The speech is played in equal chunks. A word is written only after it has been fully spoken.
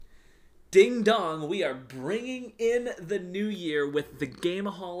Ding dong, we are bringing in the new year with the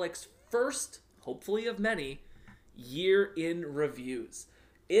Gameaholics' first, hopefully of many, year in reviews.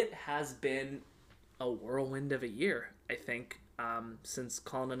 It has been a whirlwind of a year, I think, since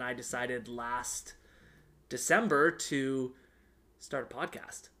Colin and I decided last December to start a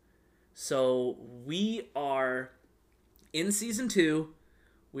podcast. So we are in season 2.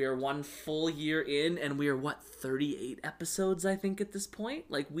 We are one full year in, and we are 38 episodes, I think, at this point.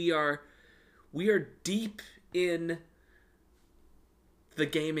 Like we are deep in the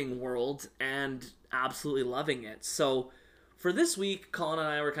gaming world and absolutely loving it. So for this week, Colin and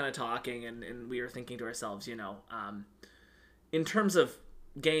I were kind of talking, and we were thinking to ourselves, in terms of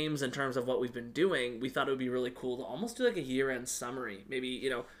games, in terms of what we've been doing, we thought it would be really cool to almost do like a year-end summary.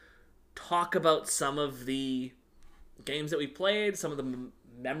 Maybe, talk about some of the games that we played, some of the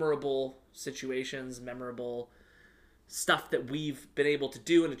memorable situations, memorable stuff that we've been able to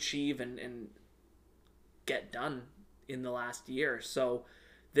do and achieve and get done in the last year. So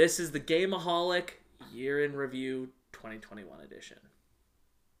this is the Gameaholic Year in Review 2021 edition.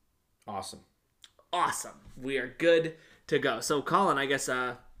 Awesome. We are good to go. So Colin, I guess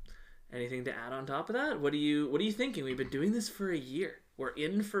anything to add on top of that? What are you thinking? We've been doing this for a year. We're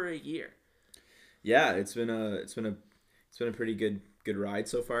in for a year. Yeah, it's been a pretty good ride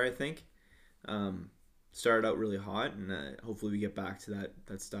so far, I think. Started out really hot, and hopefully we get back to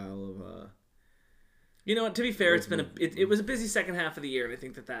that style of You know what? To be fair, it was a busy second half of the year, and I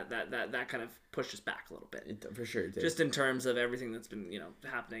think that kind of pushed us back a little bit. For sure, it did. Just in terms of everything that's been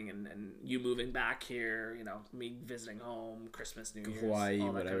happening, and you moving back here, me visiting home, Christmas, New Year's, Hawaii, all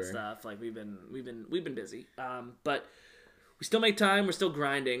that whatever. kind of stuff. Like we've been busy, but we still make time. We're still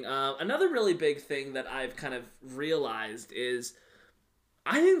grinding. Another really big thing that I've kind of realized is,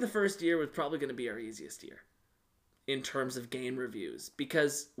 I think the first year was probably going to be our easiest year in terms of game reviews,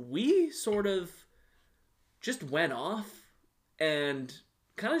 because we sort of just went off and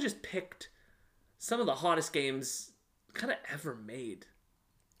kind of just picked some of the hottest games kind of ever made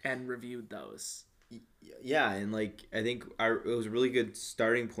and reviewed those. Yeah, and I think it was a really good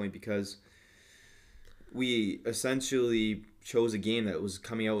starting point, because we essentially chose a game that was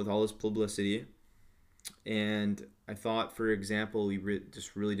coming out with all this publicity, and I thought, for example, we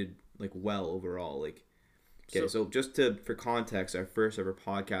just really did well overall. So just for context, our first ever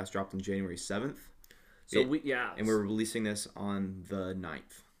podcast dropped on January 7th. And we're releasing this on the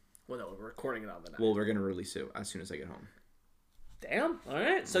 9th. Well, no, we're recording it on the 9th. Well, we're going to release it as soon as I get home. Damn. All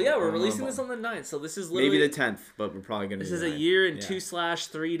right. So, yeah, we're releasing this on the 9th. So, this is literally... Maybe the 10th, but we're probably going to This is a year and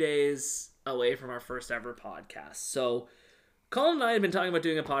 2/3 days away from our first ever podcast. So, Colin and I have been talking about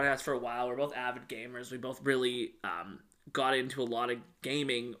doing a podcast for a while. We're both avid gamers. We both really got into a lot of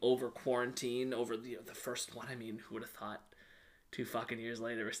gaming over quarantine, over the first one. I mean, who would have thought 2 fucking years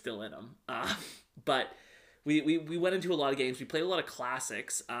later we're still in them? But we went into a lot of games. We played a lot of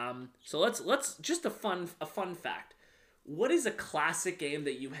classics. So let's just a fun fact. What is a classic game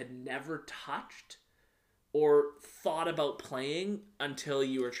that you had never touched or thought about playing until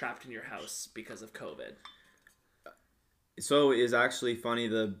you were trapped in your house because of COVID? So it's actually funny.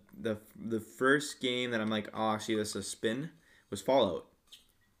 The first game that I'm like, oh, actually, this is a spin, was Fallout.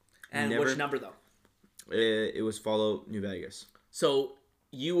 And which number though? It was Fallout New Vegas. So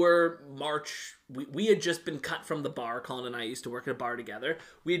you were March. We had just been cut from the bar. Colin and I used to work at a bar together.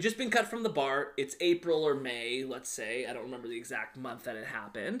 We had just been cut from the bar. It's April or May, let's say. I don't remember the exact month that it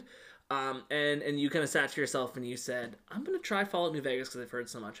happened. And you kind of sat to yourself and you said, I'm going to try Fallout New Vegas because I've heard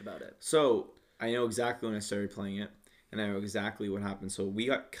so much about it. So I know exactly when I started playing it, and I know exactly what happened. So we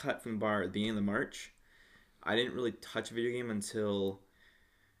got cut from the bar at the beginning of March. I didn't really touch a video game until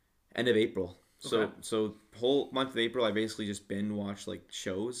end of April. Okay. So whole month of April, I basically just binge watched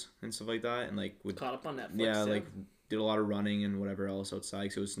shows and stuff like that, and would caught up on Netflix. Yeah, did a lot of running and whatever else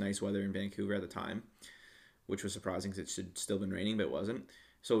outside. So it was nice weather in Vancouver at the time, which was surprising because it should still been raining, but it wasn't.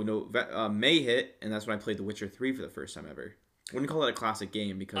 So May hit, and that's when I played The Witcher 3 for the first time ever. Wouldn't call it a classic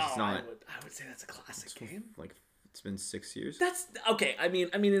game because it's not. I would say that's a classic game. It's been 6 years. That's okay. I mean,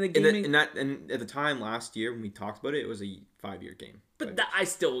 in the gaming, and at the time last year when we talked about it, it was a 5-year game. But I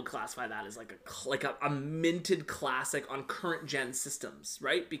still would classify that as a minted classic on current gen systems,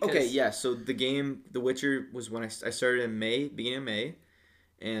 right? Because okay, yeah. So the game, The Witcher, was when I started in beginning of May,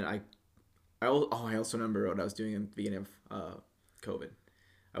 and I also remember what I was doing in the beginning of COVID.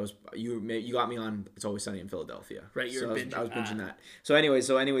 You got me on It's Always Sunny in Philadelphia, right? I was binging that. So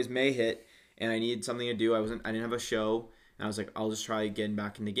anyways, May hit, and I needed something to do. I didn't have a show, and I was like, I'll just try getting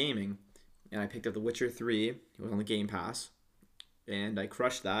back into gaming, and I picked up The Witcher 3. It was on the Game Pass, and I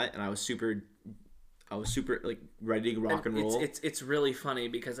crushed that, and I was super I was super like ready to rock and roll. It's really funny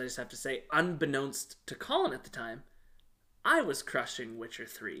because I just have to say, unbeknownst to Colin at the time, I was crushing Witcher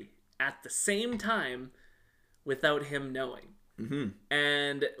 3 at the same time without him knowing. Mm-hmm.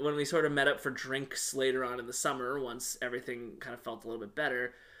 And when we sort of met up for drinks later on in the summer, once everything kind of felt a little bit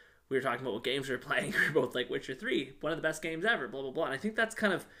better, we were talking about what games we were playing. We were both like, Witcher 3, one of the best games ever, blah, blah, blah. And I think that's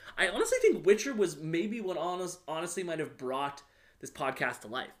kind of... I honestly think Witcher was maybe what honestly might have brought this podcast to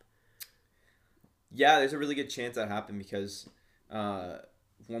life. Yeah, there's a really good chance that happened because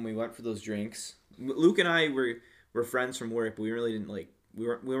when we went for those drinks, Luke and I were friends from work, but we really didn't like... We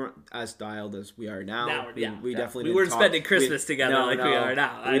weren't as dialed as we are now. We definitely didn't weren't talk. Spending Christmas together we are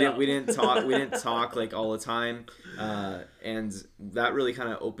now. We didn't talk like all the time, and that really kind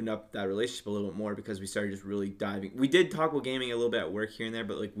of opened up that relationship a little bit more because we started just really diving. We did talk about gaming a little bit at work here and there,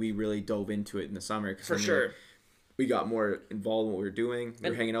 but like we really dove into it in the summer. For sure. We got more involved in what we were doing. We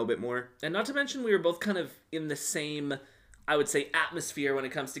were hanging out a bit more. And not to mention we were both kind of in the same, I would say, atmosphere when it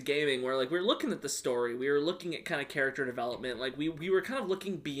comes to gaming, where like we were looking at the story, we were looking at kind of character development, like we were kind of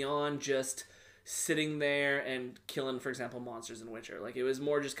looking beyond just sitting there and killing, for example, monsters in Witcher. Like it was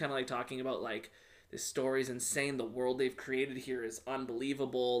more just kind of like talking about like this story's insane, the world they've created here is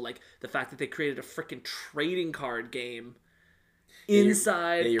unbelievable, like the fact that they created a freaking trading card game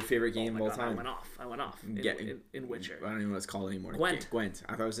inside. Your favorite game of all time. I went off in Witcher. I don't even know what it's called anymore. Gwent.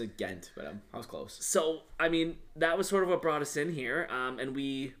 I thought it was a Ghent, but I was close. So, I mean, that was sort of what brought us in here.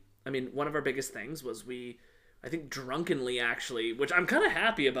 And one of our biggest things was I think drunkenly actually, which I'm kind of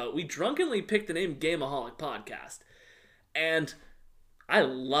happy about, we drunkenly picked the name Gameaholic Podcast. And I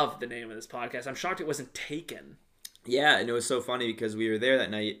love the name of this podcast. I'm shocked it wasn't taken. Yeah, and it was so funny because we were there that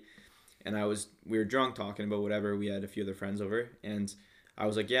night. And we were drunk talking about whatever. We had a few other friends over, and I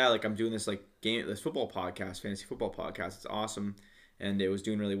was like, yeah, like I'm doing this this football podcast, fantasy football podcast. It's awesome, and it was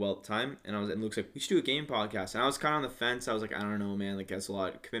doing really well at the time. And Luke's like, we should do a game podcast. And I was kind of on the fence. I was like, I don't know, man. Like that's a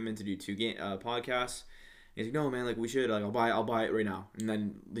lot of commitment to do two game podcasts. And he's like, no, man. Like we should. Like I'll buy it right now. And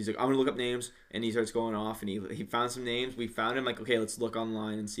then he's like, I'm gonna look up names. And he starts going off, and he found some names. We found him. Like, okay, let's look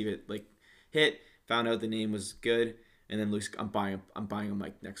online and see if it like hit. Found out the name was good. And then Luke's, I'm buying them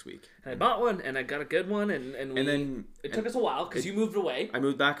like next week. And I bought one, and I got a good one, and then it took us a while because you moved away. I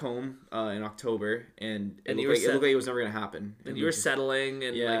moved back home in October, and it looked like it was never gonna happen. And you were settling,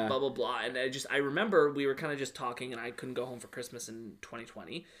 and like blah blah blah. And I remember we were kind of just talking, and I couldn't go home for Christmas in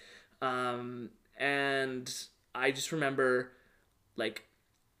 2020, and I just remember like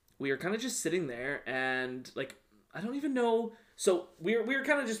we were kind of just sitting there, and like I don't even know. So we were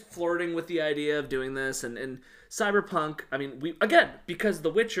kind of just flirting with the idea of doing this, and Cyberpunk. I mean, because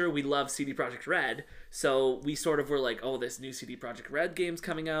The Witcher, we love CD Projekt Red, so we sort of were like, oh, this new CD Projekt Red game's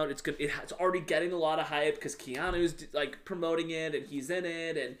coming out. It's good. It's already getting a lot of hype because Keanu's like promoting it, and he's in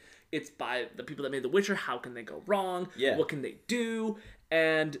it, and it's by the people that made The Witcher. How can they go wrong? Yeah. What can they do?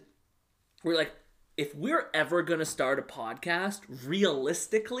 And we're like, if we're ever gonna start a podcast,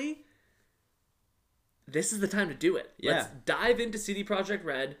 realistically, this is the time to do it. Yeah. Let's dive into CD Projekt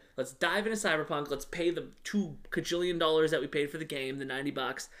Red. Let's dive into Cyberpunk. Let's pay the $2 kajillion that we paid for the game, the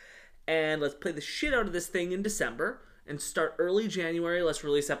 $90, and let's play the shit out of this thing in December and start early January. Let's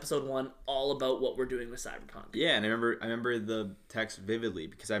release episode 1 all about what we're doing with Cyberpunk. Yeah, and I remember the text vividly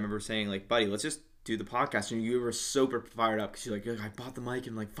because I remember saying like, buddy, let's just do the podcast, and you were super fired up because you're like, I bought the mic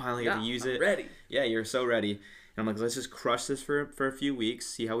and like finally got to use it. Ready. Yeah, you're so ready. And I'm like, let's just crush this for a few weeks,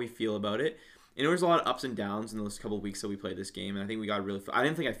 see how we feel about it. And there was a lot of ups and downs in those couple of weeks that we played this game, and I think we got really. I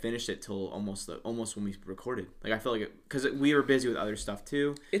didn't think I finished it till almost when we recorded. Like I felt like because we were busy with other stuff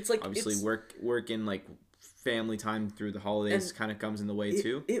too. It's like obviously work and like family time through the holidays kind of comes in the way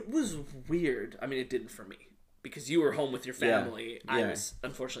too. It was weird. I mean, it didn't for me because you were home with your family. Yeah. I was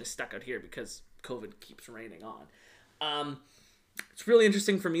unfortunately stuck out here because COVID keeps raining on. It's really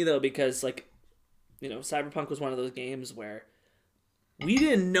interesting for me though because like, Cyberpunk was one of those games where we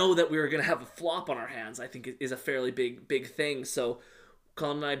didn't know that we were going to have a flop on our hands, I think is a fairly big thing. So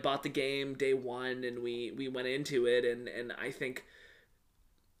Colin and I bought the game day one, and we went into it, and I think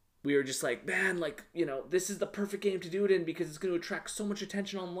we were just like, man, like, this is the perfect game to do it in because it's going to attract so much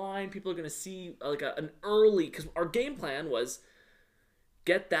attention online. People are going to see like an early, because our game plan was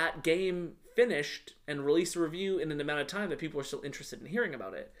get that game finished and release a review in an amount of time that people are still interested in hearing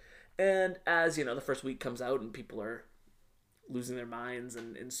about it. And as, the first week comes out and people are losing their minds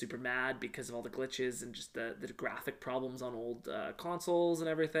and super mad because of all the glitches and just the graphic problems on old consoles and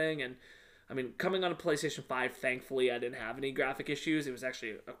everything. And I mean, coming on a PlayStation 5, thankfully I didn't have any graphic issues. It was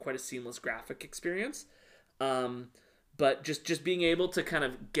actually quite a seamless graphic experience. But just being able to kind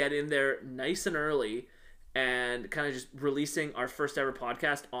of get in there nice and early and kind of just releasing our first ever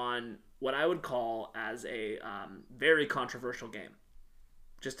podcast on what I would call as a very controversial game,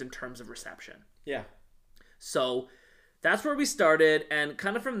 just in terms of reception. Yeah. So that's where we started, and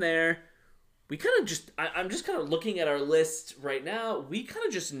kind of from there, we kind of just, I'm just kind of looking at our list right now, we kind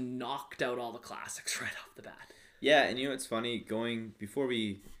of just knocked out all the classics right off the bat. Yeah, and it's funny, before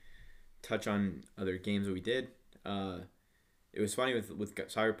we touch on other games that we did, it was funny with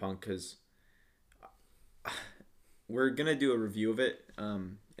Cyberpunk, because we're going to do a review of it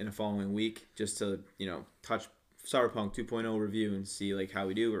in the following week, just to, touch Cyberpunk 2.0 review and see like how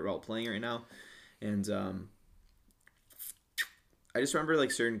we do. We're all playing right now. And I just remember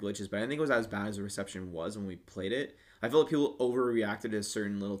like certain glitches, but I didn't think it was as bad as the reception was when we played it. I feel like people overreacted to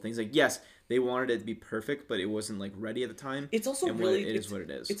certain little things. Like, yes, they wanted it to be perfect, but it wasn't like ready at the time. It's also and really it is what it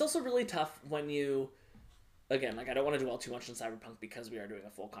is. It's also really tough when you, again, like I don't want to dwell too much on Cyberpunk because we are doing a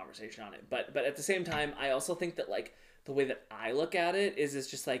full conversation on it. But at the same time, I also think that like the way that I look at it is it's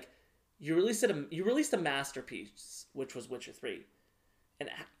just like you released a masterpiece, which was Witcher 3, and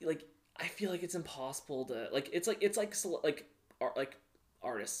like I feel like it's impossible to like it's like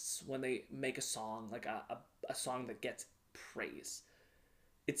artists when they make a song, like a song that gets praise.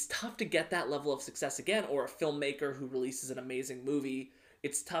 It's tough to get that level of success again, or a filmmaker who releases an amazing movie.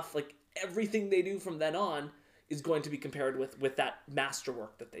 It's tough. Like everything they do from then on is going to be compared with that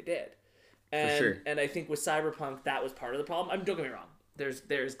masterwork that they did. And, for sure. And I think with Cyberpunk, that was part of the problem. I mean, don't get me wrong. There's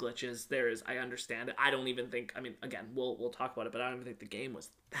glitches. I understand it. I don't even think. I mean, again, we'll talk about it, but I don't even think the game was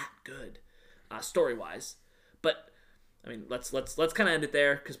that good, story wise. But I mean, let's kind of end it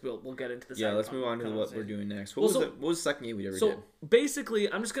there because we'll get into this. Yeah, let's move on to what we're doing next. What was the second game we ever did? So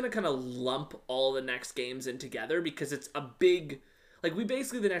basically, I'm just gonna kind of lump all the next games in together because it's a big, like we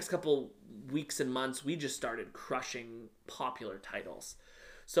basically the next couple weeks and months we just started crushing popular titles.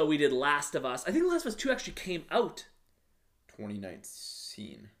 So we did Last of Us. I think Last of Us 2 actually came out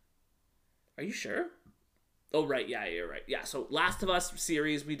 2019. Are you sure? Oh right, yeah, you're right. Yeah, so Last of Us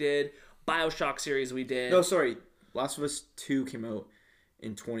series we did, BioShock series we did. No, sorry. Last of Us 2 came out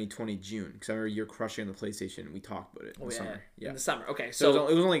in 2020 June because I remember you're crushing on the PlayStation. We talked about it in the summer. Yeah, in the summer. Okay, so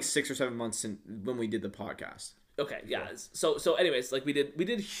it was only like 6 or 7 months when we did the podcast. Okay, yeah. So anyways, like we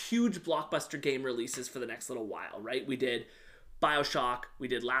did huge blockbuster game releases for the next little while, right? We did BioShock, we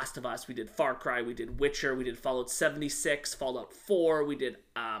did Last of Us, we did Far Cry, we did Witcher, we did Fallout 76, Fallout 4, we did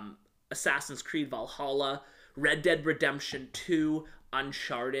Assassin's Creed Valhalla, Red Dead Redemption 2,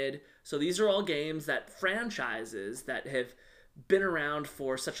 Uncharted. So these are all games that franchises that have been around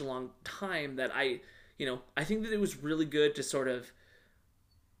for such a long time that I think that it was really good to sort of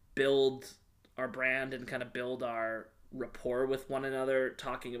build our brand and kind of build our rapport with one another,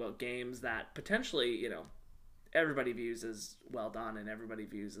 talking about games that potentially, everybody views as well done and everybody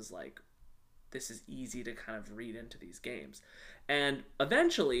views as like, this is easy to kind of read into these games. And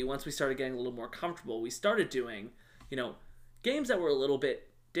eventually, once we started getting a little more comfortable, we started doing, games that were a little bit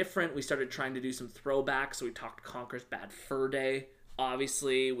different. We started trying to do some throwbacks. So we talked Conker's Bad Fur Day,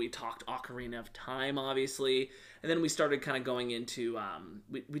 obviously. We talked Ocarina of Time, obviously. And then we started kind of going into,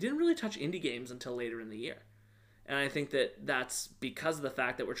 we didn't really touch indie games until later in the year. And I think that that's because of the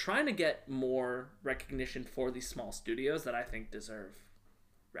fact that we're trying to get more recognition for these small studios that I think deserve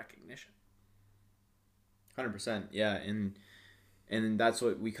recognition. 100%, yeah. And that's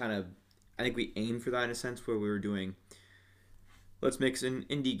what we kind of, I think we aimed for that in a sense, where we were doing, let's mix in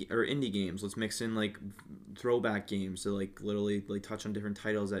indie games. Let's mix in like throwback games to like literally like touch on different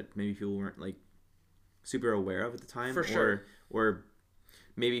titles that maybe people weren't like super aware of at the time, for sure, or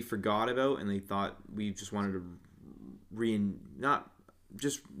maybe forgot about, and they thought we just wanted to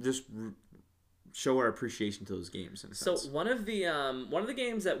show our appreciation to those games. In a sense. So one of the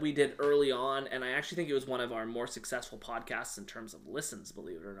games that we did early on, and I actually think it was one of our more successful podcasts in terms of listens,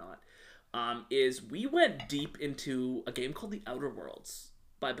 believe it or not, is we went deep into a game called The Outer Worlds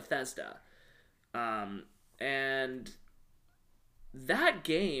by Bethesda. And that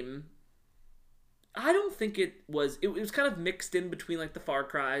game, I don't think it was kind of mixed in between like the Far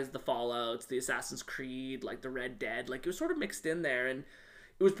Cries, the Fallouts, the Assassin's Creed, like the Red Dead, like it was sort of mixed in there, and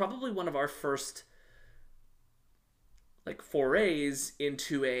it was probably one of our first like forays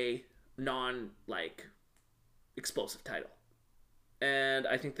into a non like explosive title. And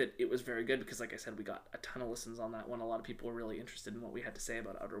I think that it was very good because, like I said, we got a ton of listens on that one. A lot of people were really interested in what we had to say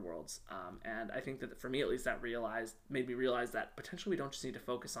about Outer Worlds. And I think that for me, at least, that made me realize that potentially we don't just need to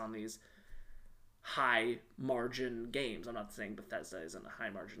focus on these high margin games. I'm not saying Bethesda isn't a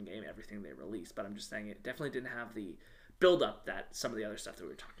high margin game, everything they release, but I'm just saying it definitely didn't have the build up that some of the other stuff that we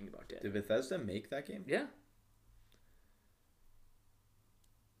were talking about did. Did Bethesda make that game? Yeah.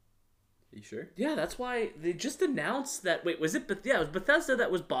 You sure? Yeah, that's why they just announced that. Wait, was it? But yeah, it was Bethesda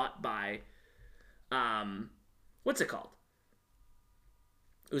that was bought by, what's it called?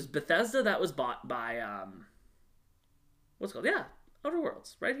 It was Bethesda that was bought by what's it called? Yeah, Outer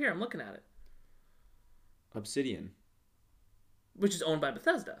Worlds. Right here, I'm looking at it. Obsidian. Which is owned by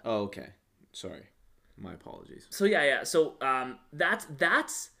Bethesda. Oh, okay. Sorry. My apologies. So yeah. So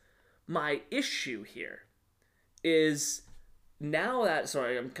that's my issue here. Is now that,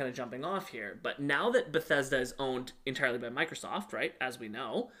 sorry, I'm kind of jumping off here, but now that Bethesda is owned entirely by Microsoft, right? As we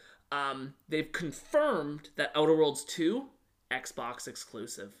know, they've confirmed that Outer Worlds 2, Xbox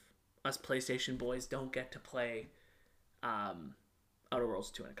exclusive. Us PlayStation boys don't get to play Outer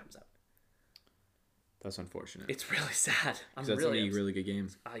Worlds 2 when it comes out. That's unfortunate. It's really sad. I'm that's really a really good game.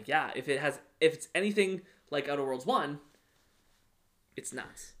 yeah, if it's anything like Outer Worlds 1, it's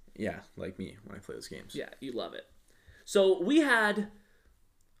nuts. Yeah, like me when I play those games. Yeah, you love it. So we had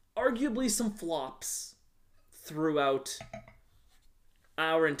arguably some flops throughout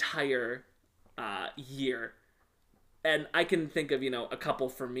our entire year. And I can think of, a couple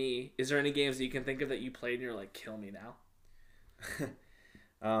for me. Is there any games that you can think of that you played and you're like, kill me now?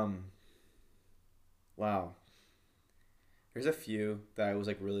 Wow. There's a few that I was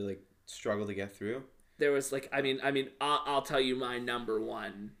like really like struggle to get through. There was like, I'll tell you my number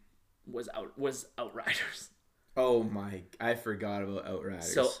one was Outriders. Oh my, I forgot about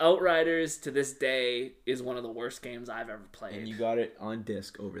Outriders. So Outriders to this day is one of the worst games I've ever played. And you got it on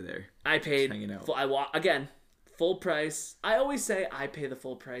disc over there. I paid hanging out. Full price. I always say I pay the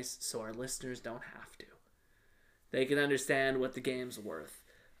full price so our listeners don't have to. They can understand what the game's worth.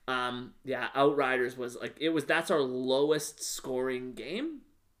 Yeah, Outriders was like that's our lowest scoring game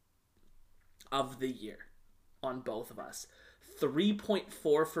of the year on both of us.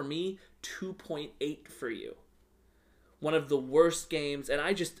 3.4 for me, 2.8 for you. One of the worst games, and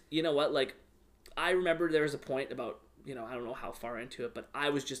I just, like, I remember there was a point about, I don't know how far into it, but I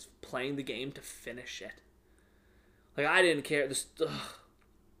was just playing the game to finish it. Like, I didn't care. This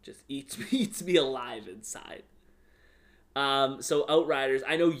just eats me alive inside. So Outriders,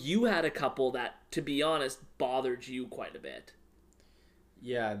 I know you had a couple that, to be honest, bothered you quite a bit.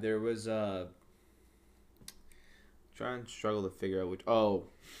 Yeah, there was try and struggle to figure out which. Oh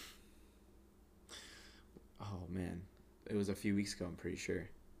man, it was a few weeks ago. I'm pretty sure.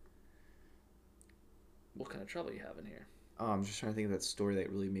 What kind of trouble you having here? Oh, I'm just trying to think of that story that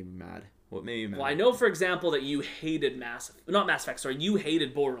really made me mad. What made me mad? Well, I know, for example, that you hated not Mass Effect. Sorry, you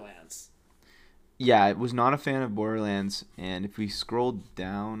hated Borderlands. Yeah, I was not a fan of Borderlands, and if we scroll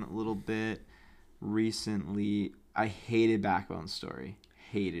down a little bit, recently I hated Backbone Story.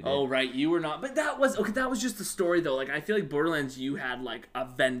 Hated it. Oh right, you were not. But that was just the story though. Like, I feel like Borderlands you had like a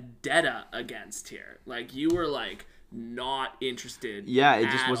vendetta against here. Like, you were like not interested. Yeah,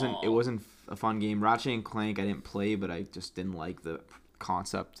 it just wasn't. All. It wasn't a fun game. Ratchet and Clank I didn't play, but I just didn't like the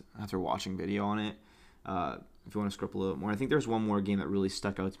concept after watching video on it. If you want to scroll up a little bit more, I think there's one more game that really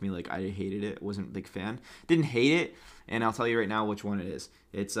stuck out to me. Like, I hated it. Wasn't a big fan. Didn't hate it, and I'll tell you right now which one it is.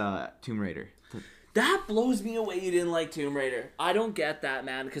 It's Tomb Raider. That blows me away you didn't like Tomb Raider. I don't get that,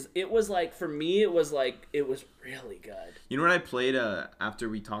 man, because it was like, for me, it was really good. You know what I played after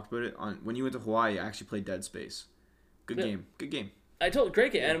we talked about it? When you went to Hawaii, I actually played Dead Space. Good game. I told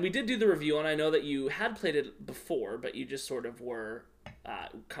great game, and we did do the review, and I know that you had played it before, but you just sort of were.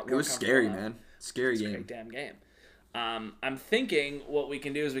 It was scary, man. Scary game. Great damn game. I'm thinking what we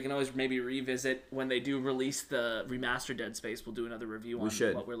can do is we can always maybe revisit when they do release the remastered Dead Space. We'll do another review on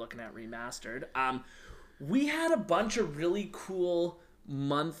what we're looking at remastered. We had a bunch of really cool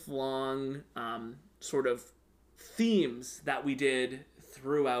month-long sort of themes that we did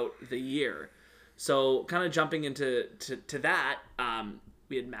throughout the year. So kind of jumping into that,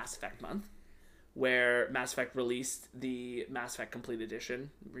 we had Mass Effect month, where Mass Effect released the Mass Effect Complete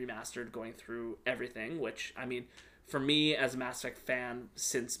Edition, remastered, going through everything, which, I mean, for me as a Mass Effect fan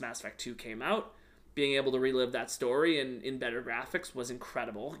since Mass Effect 2 came out, being able to relive that story in better graphics was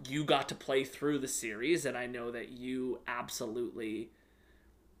incredible. You got to play through the series, and I know that you absolutely...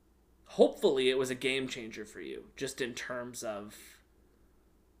 Hopefully it was a game changer for you, just in terms of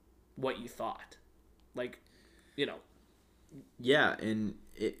what you thought. Like, Yeah, and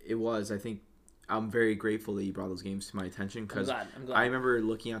it was. I think I'm very grateful that you brought those games to my attention, because I'm glad. I remember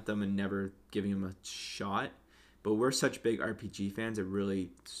looking at them and never giving them a shot. But we're such big RPG fans. It really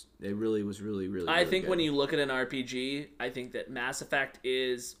was really I think good. When you look at an RPG, I think that Mass Effect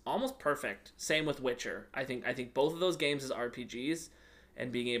is almost perfect. Same with Witcher. I think both of those games as RPGs,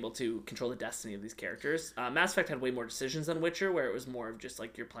 and being able to control the destiny of these characters. Mass Effect had way more decisions than Witcher, where it was more of just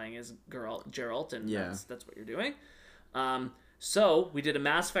like you're playing as Geralt, and that's what you're doing. So we did a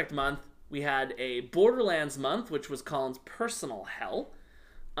Mass Effect month. We had a Borderlands month, which was Colin's personal hell.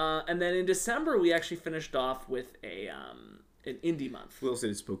 And then in December, we actually finished off with an indie month. We also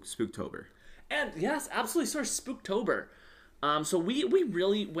did Spooktober. And yes, absolutely. Sorry, Spooktober. So we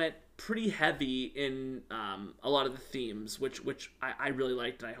really went pretty heavy in a lot of the themes, which I really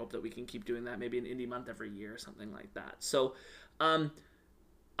liked, and I hope that we can keep doing that. Maybe an indie month every year or something like that. So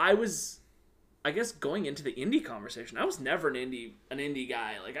I was, I guess, going into the indie conversation, I was never an indie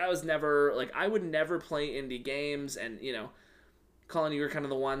guy. Like, I was never, like, I would never play indie games. And, you know, Colin, you were kind of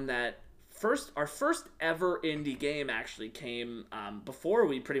the one that our first ever indie game actually came before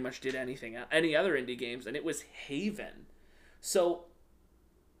we pretty much did any other indie games, and it was Haven. So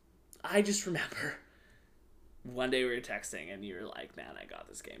I just remember one day we were texting and you were like, man, I got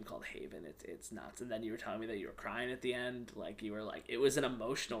this game called Haven. It's nuts. And then you were telling me that you were crying at the end. Like, you were like, it was an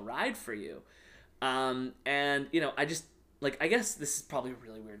emotional ride for you. And, you know, I just, like, I guess this is probably a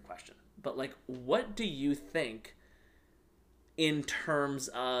really weird question, but, like, what do you think in terms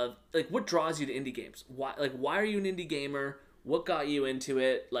of, like, what draws you to indie games? Why are you an indie gamer? What got you into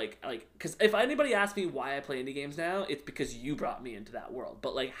it? Like, because if anybody asks me why I play indie games now, it's because you brought me into that world.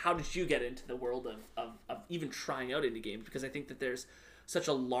 But, like, how did you get into the world of even trying out indie games? Because I think that there's such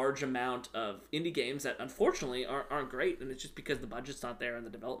a large amount of indie games that unfortunately aren't great, and it's just because the budget's not there and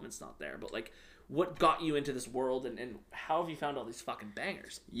the development's not there. But, like, what got you into this world, and how have you found all these fucking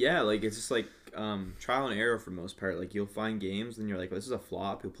bangers? Yeah, like, it's just like trial and error for the most part. Like, you'll find games and you're like, well, this is a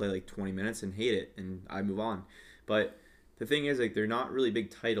flop. You'll play like 20 minutes and hate it, and I move on. But the thing is, like, they're not really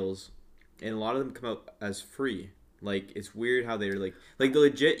big titles, and a lot of them come out as free. Like, it's weird how they're like the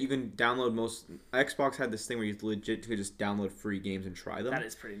legit, you can download most. Xbox had this thing where you legit could just download free games and try them. That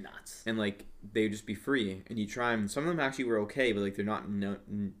is pretty nuts. And, like, they would just be free, and you try them. Some of them actually were okay, but, like, they're not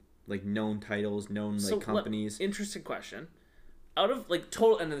known titles, known, like, companies. Interesting question. Out of, like,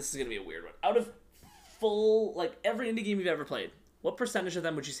 total, and this is gonna be a weird one. Out of full, like, every indie game you've ever played, what percentage of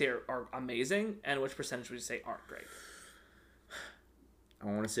them would you say are amazing, and which percentage would you say aren't great? I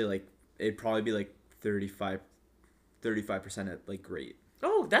want to say, like, it'd probably be like 35% at, like, great.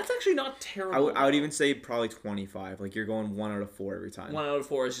 Oh, that's actually not terrible. I would even say probably 25. Like, you're going 1 out of 4 every time. 1 out of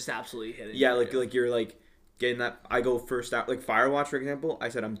 4 is just absolutely hitting. Yeah, like you're like getting that. I go first out, like Firewatch, for example. I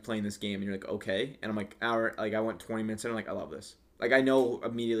said I'm playing this game, and you're like, okay, and I'm like, hour. Like, I went 20 minutes in, I'm like, I love this. Like, I know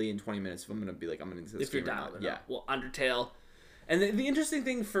immediately in 20 minutes if I'm gonna be like, I'm gonna into this if game you're or down not. Yeah. Well, Undertale, and the interesting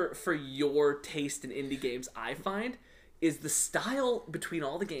thing for your taste in indie games, I find, is the style between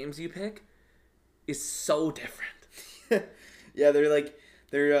all the games you pick is so different. Yeah, they're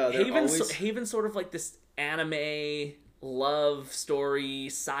Haven's sort of like this anime love story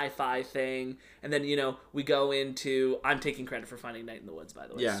sci-fi thing, and then, you know, we go into, I'm taking credit for finding Night in the Woods, by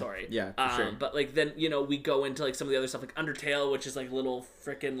the way. Yeah, sorry. Yeah, for sure. But, like, then, you know, we go into, like, some of the other stuff, like Undertale, which is like little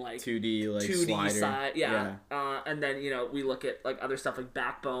freaking, like, 2D, like, 2D slider. side, yeah. And then, you know, we look at, like, other stuff like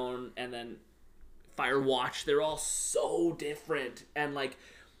Backbone, and then Firewatch. They're all so different, and, like,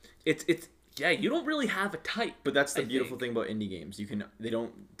 it's yeah, you don't really have a type. But that's the beautiful thing about indie games.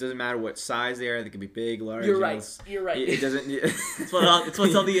 Doesn't matter what size they are. They can be big, large. You're right. You're right. It doesn't. It's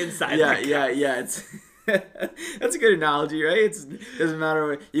what's on the inside. Yeah. It's that's a good analogy, right? It doesn't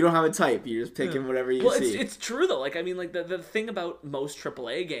matter. You don't have a type. You're just picking whatever you see. It's true though. Like, I mean, like, the thing about most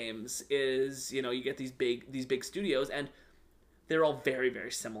AAA games is, you know, you get these big studios, and they're all very,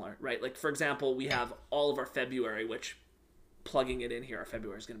 very similar, right? Like, for example, we have all of our February, which, plugging it in here, our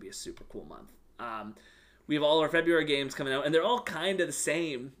February is going to be a super cool month. We have all our February games coming out, and they're all kind of the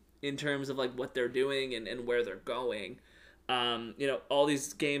same in terms of, like, what they're doing and where they're going. You know, all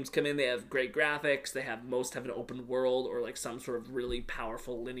these games come in, they have great graphics, most have an open world or, like, some sort of really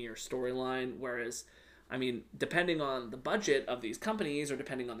powerful linear storyline, whereas, I mean, depending on the budget of these companies, or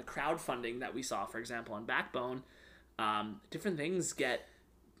depending on the crowdfunding that we saw, for example, on Backbone, different things get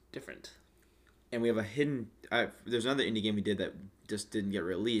different. And we have a hidden. There's another indie game we did that just didn't get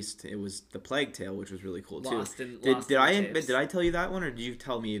released. It was The Plague Tale, which was really cool too. Did I tell you that one, or did you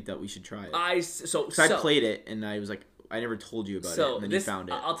tell me that we should try it? I played it, and I was like, I never told you about it, and then you found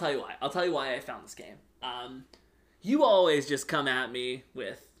it. I'll tell you why. I'll tell you why I found this game. You always just come at me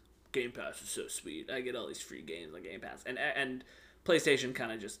with Game Pass is so sweet. I get all these free games on Game Pass, and PlayStation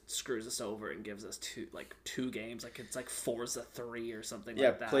kind of just screws us over and gives us two games. Like, it's like Forza 3 or something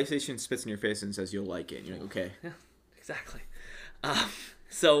like that. Yeah, PlayStation spits in your face and says you'll like it. And you're like, okay. Yeah, exactly.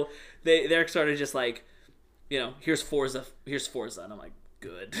 So they're sort of just like, you know, here's Forza, and I'm like,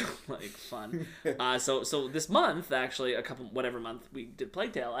 good, like, fun. So this month, actually, whatever month we did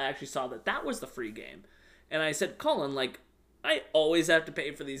Plague Tale, I actually saw that was the free game, and I said, Colin, like, I always have to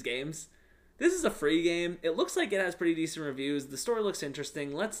pay for these games. this is a free game. It looks like it has pretty decent reviews. The story looks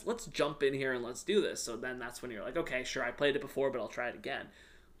interesting. Let's jump in here and let's do this. So then that's when you're like, okay, sure, I played it before, but I'll try it again.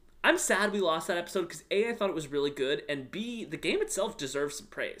 I'm sad we lost that episode because A, I thought it was really good, and B, the game itself deserves some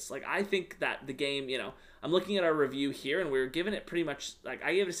praise. Like, I think that the game, you know, I'm looking at our review here, and we were giving it pretty much, like,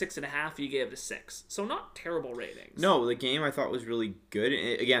 I gave it a 6.5, you gave it a 6. So not terrible ratings. No, the game I thought was really good.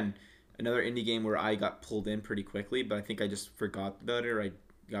 Again, another indie game where I got pulled in pretty quickly, but I think I just forgot about it, or I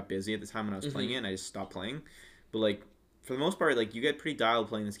got busy at the time when I was playing it, and I just stopped playing. But, like, for the most part, like, you get pretty dialed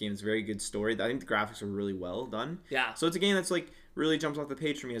playing this game. It's a very good story. I think the graphics are really well done. Yeah. So it's a game that's, like, really jumps off the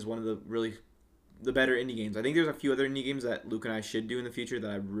page for me as one of the better indie games. I think there's a few other indie games that Luke and I should do in the future that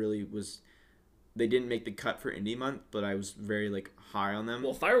I really was... They didn't make the cut for Indie Month, but I was very, like, high on them.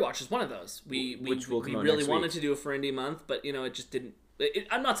 Well, Firewatch is one of those. We really wanted to do it for Indie Month, but, you know, it just didn't...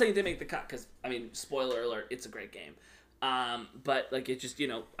 I'm not saying they make the cut, because, I mean, spoiler alert, it's a great game. But, like, it just, you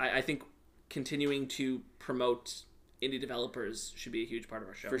know, I think continuing to promote indie developers should be a huge part of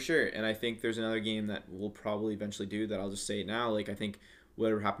our show. For sure, and I think there's another game that we'll probably eventually do that I'll just say it now. Like, I think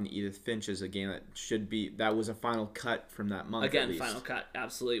Whatever Happened to Edith Finch is a game that was a final cut from that month. Again, final cut,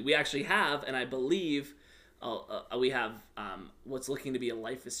 absolutely. We actually have, and I believe we have what's looking to be a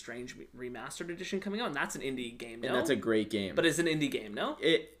Life is Strange remastered edition coming out, and that's an indie game, no? And that's a great game. But it's an indie game, no?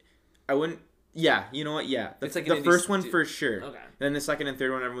 I wouldn't... Yeah, you know what? Yeah. It's like the first one for sure. Okay. Then the second and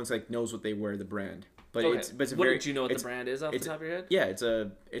third one, everyone's like knows what they were, the brand. But okay. it's a do you know what the brand is off the top of your head? Yeah, it's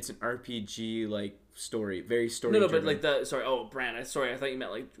an RPG like story, very story. No, but like brand. I thought you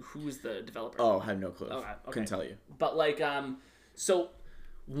meant like who's the developer. Oh, I have no clue. Okay. Couldn't tell you. But like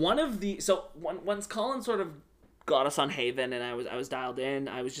once Colin sort of got us on Haven and I was dialed in,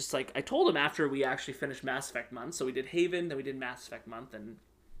 I was just like, I told him after we actually finished Mass Effect month, so we did Haven, then we did Mass Effect month, and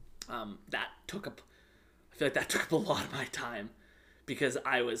that took up a lot of my time because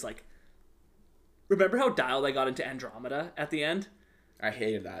I was like, remember how dialed I got into Andromeda at the end? I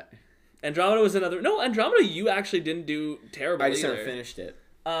hated that. Andromeda was Andromeda you actually didn't do terrible. I just never finished it.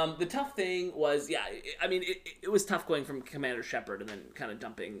 The tough thing was, it was tough going from Commander Shepard and then kind of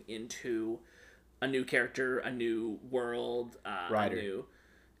dumping into a new character, a new world, Ryder. a new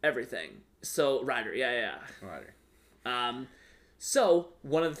everything. So Ryder, yeah. Ryder. So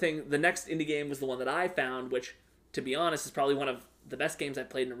one of the next indie game was the one that I found, which, to be honest, is probably one of the best games I've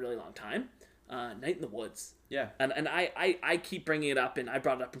played in a really long time. Night in the Woods. Yeah. And I keep bringing it up, and I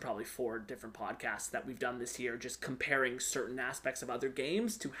brought it up in probably 4 different podcasts that we've done this year, just comparing certain aspects of other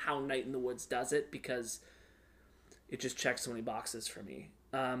games to how Night in the Woods does it, because it just checks so many boxes for me.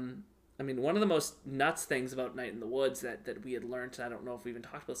 I mean, one of the most nuts things about Night in the Woods that we had learned, and I don't know if we even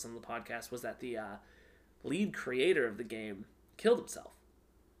talked about this on the podcast, was that the lead creator of the game killed himself.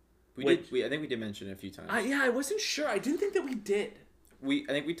 I think we did mention it a few times. I wasn't sure. I didn't think that we did. I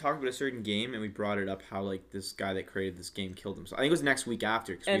think we talked about a certain game and we brought it up how like this guy that created this game killed himself. I think it was next week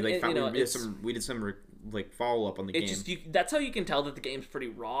after because we did some follow up on the game. That's how you can tell that the game's pretty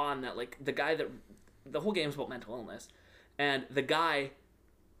raw and that like the whole game's about mental illness, and the guy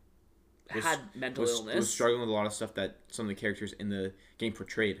had mental illness. Was struggling with a lot of stuff that some of the characters in the game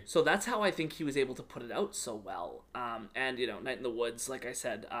portrayed. So that's how I think he was able to put it out so well. And Night in the Woods, like I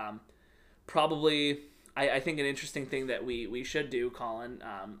said, probably. I think an interesting thing that we should do, Colin,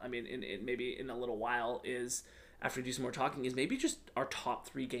 maybe in a little while, is after we do some more talking, is maybe just our top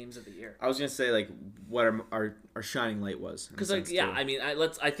 3 games of the year. I was gonna say like what our shining light was, because I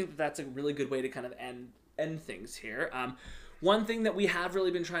think that's a really good way to kind of end things here. One thing that we have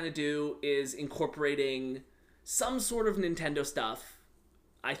really been trying to do is incorporating some sort of Nintendo stuff,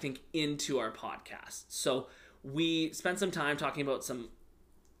 I think, into our podcast. So we spent some time talking about some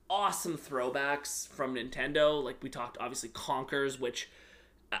awesome throwbacks from Nintendo. Like we talked, obviously, Conkers, which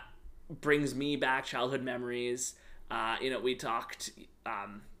brings me back childhood memories. We talked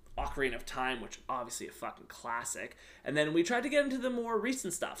Ocarina of Time, which obviously a fucking classic. And then we tried to get into the more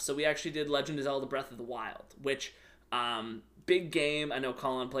recent stuff. So we actually did Legend of Zelda Breath of the Wild, which big game. I know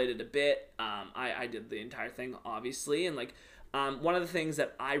Colin played it a bit. I did the entire thing, obviously. And like one of the things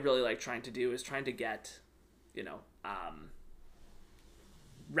that I really like trying to do is trying to get,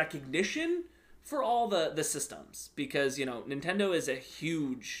 recognition for all the systems, because Nintendo is a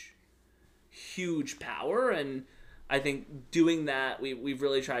huge power, and I think doing that we've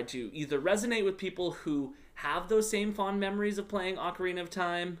really tried to either resonate with people who have those same fond memories of playing Ocarina of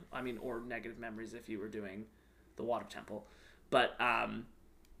Time, or negative memories if you were doing the Water Temple, but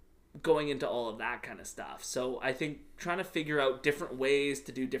going into all of that kind of stuff. So I think trying to figure out different ways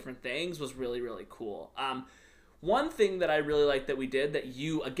to do different things was really, really cool. One thing that I really liked that we did that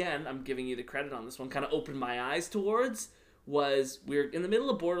I'm giving you the credit on this one, kind of opened my eyes towards, was we're in the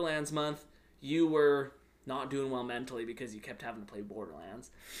middle of Borderlands month. you were not doing well mentally because you kept having to play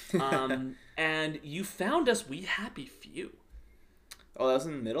Borderlands. And you found us We Happy Few. Oh, that was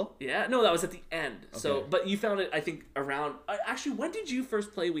in the middle? Yeah, no, that was at the end. Okay. So, but you found it, I think, around... Actually, when did you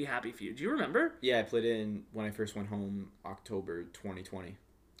first play We Happy Few? Do you remember? Yeah, I played it when I first went home, October 2020.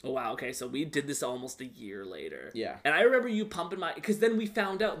 Oh, wow, okay, so we did this almost a year later. Yeah. And I remember you pumping my... Because then we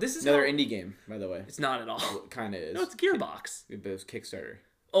found out... This is Another indie game, by the way. It's not at all. Well, it kind of is. No, it's Gearbox. It was Kickstarter.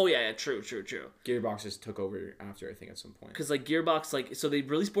 Oh, yeah, true. Gearbox just took over after, I think, at some point. Because, like, Gearbox, like... So they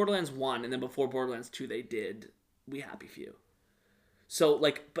released Borderlands 1, and then before Borderlands 2, they did We Happy Few. So,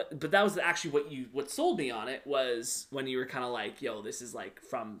 like, but that was actually what sold me on it was when you were kind of like, yo, this is, like,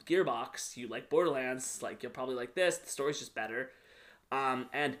 from Gearbox. You like Borderlands. Like, you'll probably like this. The story's just better.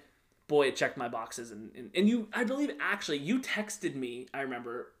 And, boy, it checked my boxes. And you, I believe, actually, you texted me, I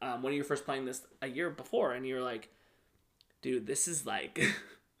remember, when you were first playing this a year before, and you were like, dude, this is, like,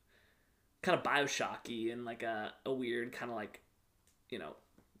 kind of Bioshock-y and, like, a weird kind of, like, you know,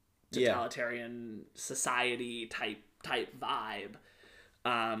 totalitarian society type vibe.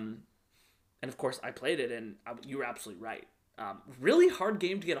 And of course I played it, and you were absolutely right. Really hard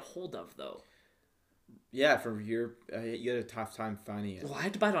game to get a hold of, though. Yeah, you had a tough time finding it. Well, I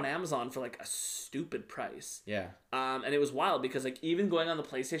had to buy it on Amazon for like a stupid price. Yeah. And it was wild because like even going on the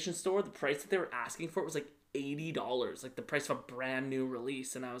PlayStation Store, the price that they were asking for it was like $80, like the price of a brand new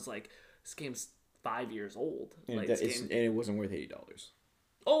release, and I was like, this game's 5 years old. And it wasn't worth $80.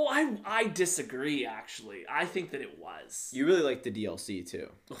 Oh, I disagree, actually. I think that it was. You really liked the DLC, too.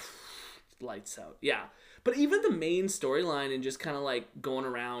 Lights out. Yeah. But even the main storyline and just kind of, like, going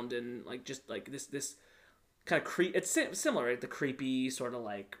around and, like, just, like, this kind of it's similar, right? The creepy sort of,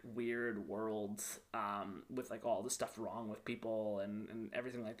 like, weird world with, like, all the stuff wrong with people and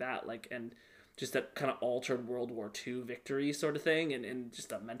everything like that. Like, and just that kind of altered World War II victory sort of thing and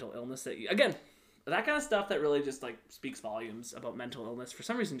just a mental illness that, again... That kind of stuff that really just like speaks volumes about mental illness for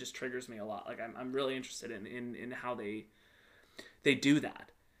some reason just triggers me a lot. Like I'm really interested in how they do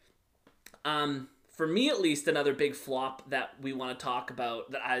that. For me at least, another big flop that we want to talk about,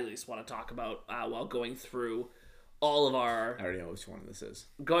 that I at least want to talk about while going through all of our... I already know which one this is.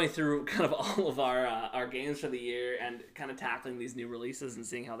 Going through kind of all of our games for the year and kind of tackling these new releases and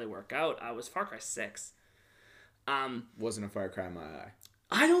seeing how they work out, was Far Cry 6. Wasn't a Far Cry in my eye.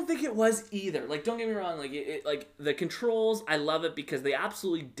 I don't think it was either. Like, don't get me wrong. Like, it like the controls, I love it because they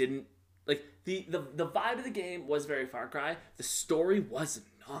absolutely didn't like the vibe of the game was very Far Cry. The story was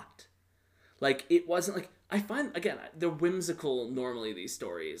not. Like, it wasn't like I find again they're whimsical normally. These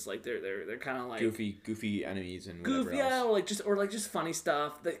stories like they're kind of like goofy enemies and whatever else. Yeah, or just funny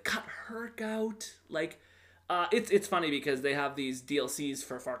stuff. They cut Herc out. Like, it's funny because they have these DLCs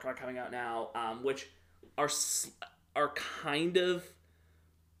for Far Cry coming out now, which are kind of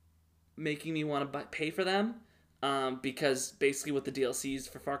making me want to pay for them, because basically what the DLCs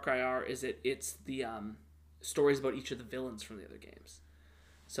for Far Cry are is it's the stories about each of the villains from the other games.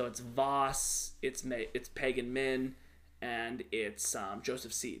 So it's Voss, it's Pagan Min, and it's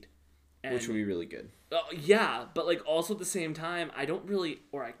Joseph Seed, which would be really good. Yeah, but like also at the same time, I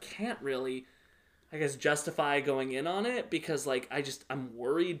can't really, I guess, justify going in on it because like I'm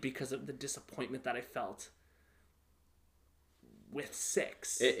worried because of the disappointment that I felt with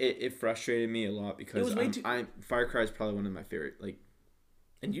 6. It frustrated me a lot because Far Cry is probably one of my favorite, like...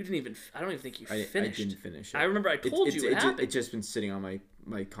 And you didn't even... I don't even think you finished. I didn't finish it. I remember I told you it happened. It's just been sitting on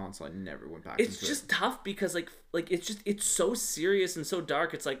my console. I never went back It's just tough because, like it's so serious and so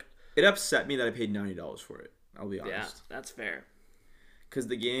dark. It's like... It upset me that I paid $90 for it. I'll be honest. Yeah, that's fair. Because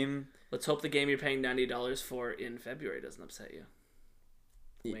the game... Let's hope the game you're paying $90 for in February doesn't upset you.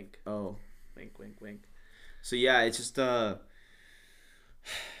 Wink. Oh. Wink, wink, wink. So, yeah, it's just...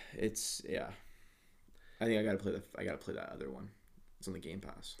 It's I think I gotta play that other one. It's on the Game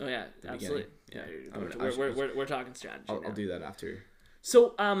Pass. Oh yeah, absolutely. Yeah, we're talking strategy. I'll do that after.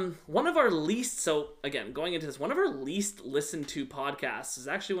 So one of our least going into this, one of our least listened to podcasts is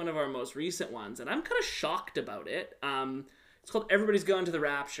actually one of our most recent ones, and I'm kind of shocked about it. It's called Everybody's Going to the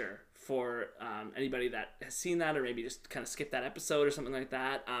Rapture. For anybody that has seen that or maybe just kind of skipped that episode or something like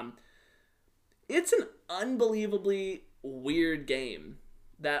that. It's an unbelievably weird game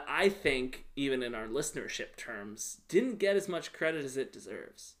that I think, even in our listenership terms, didn't get as much credit as it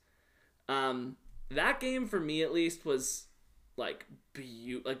deserves. That game, for me at least, was like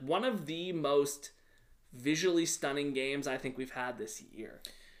one of the most visually stunning games I think we've had this year.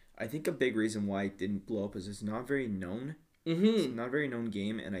 I think a big reason why it didn't blow up is it's not very known. Mm-hmm. It's not a very known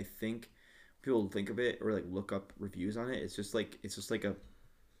game, and I think people think of it or like look up reviews on it. It's just like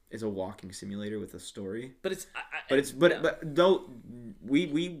is a walking simulator with a story. But it's But no,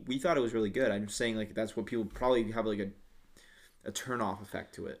 we thought it was really good. I'm saying like that's what people probably have like a turn off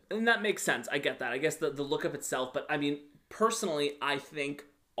effect to it. and that makes sense. I get that. I guess the lookup itself, but I mean, personally, I think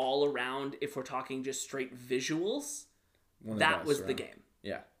all around, if we're talking just straight visuals, that was the game.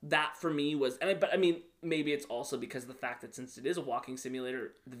 Yeah. That for me was, but I mean, maybe it's also because of the fact that since it is a walking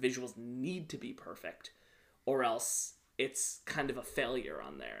simulator, the visuals need to be perfect, or else it's kind of a failure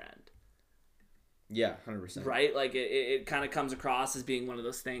on their end. Yeah, 100%. Right? Like it kind of comes across as being one of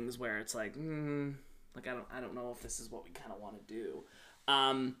those things where it's like, like I don't know if this is what we kind of want to do.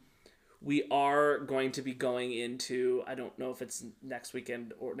 We are going to be going into, I don't know if it's next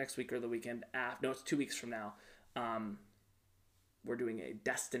weekend or next week or the weekend after. No, it's 2 weeks from now. We're doing a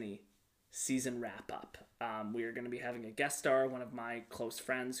Destiny season wrap up. We are going to be having a guest star, one of my close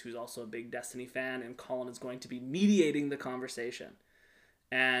friends who's also a big Destiny fan, and Colin is going to be mediating the conversation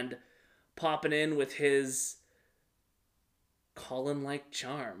and popping in with his Colin-like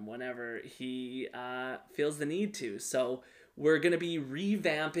charm whenever he feels the need to. So we're going to be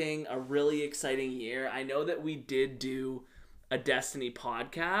revamping a really exciting year. I know that we did do a Destiny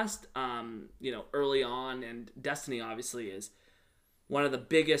podcast, early on, and Destiny obviously is one of the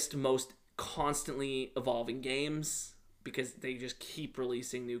biggest, most constantly evolving games because they just keep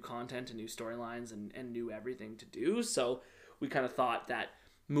releasing new content and new storylines and new everything to do. So we kind of thought that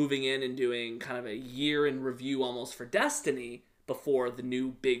moving in and doing kind of a year in review almost for Destiny before the new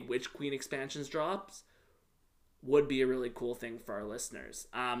big Witch Queen expansions drops would be a really cool thing for our listeners.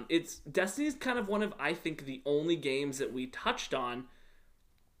 Destiny's kind of one of, I think, the only games that we touched on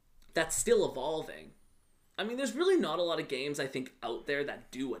that's still evolving. I mean, there's really not a lot of games, I think, out there that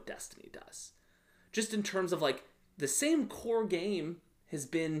do what Destiny does. Just in terms of, like, the same core game has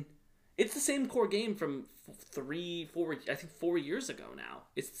been... It's the same core game from 4 years ago now.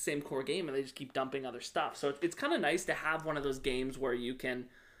 It's the same core game, and they just keep dumping other stuff. So it's kind of nice to have one of those games where you can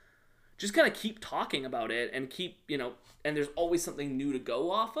just kind of keep talking about it and keep, and there's always something new to go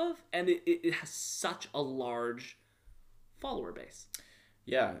off of, and it has such a large follower base.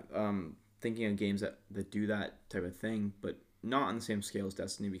 Yeah, thinking of games that do that type of thing, but not on the same scale as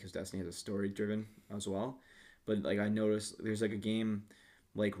Destiny, because Destiny has a story driven as well. But like I noticed there's like a game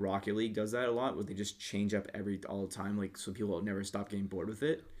like Rocket League does that a lot, where they just change up all the time, like so people will never stop getting bored with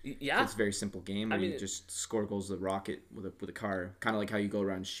it. Yeah, it's a very simple game where you just score goals with a rocket with a car, kind of like how you go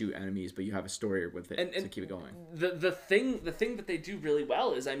around and shoot enemies, but you have a story with it to keep it going. The thing that they do really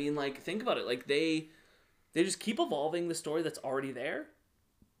well is, I mean, like, think about it, like they just keep evolving the story that's already there,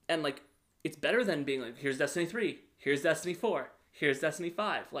 and like it's better than being like, here's Destiny 3, here's Destiny 4, here's Destiny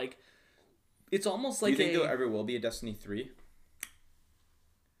 5. Like, it's almost like, do you think there ever will be a Destiny 3?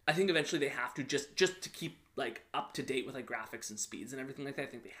 I think eventually they have to, just to keep like up to date with like graphics and speeds and everything like that. I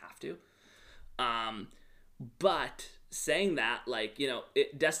think they have to. But saying that, like,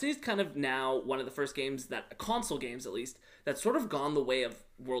 Destiny's kind of now one of the first games that, console games at least, that's sort of gone the way of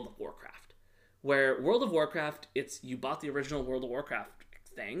World of Warcraft. Where World of Warcraft, you bought the original World of Warcraft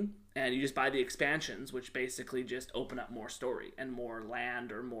thing, and you just buy the expansions, which basically just open up more story and more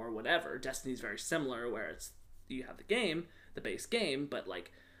land or more whatever. Destiny's very similar, where you have the game, the base game, but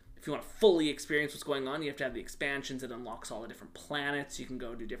like, if you want to fully experience what's going on, you have to have the expansions. It unlocks all the different planets. You can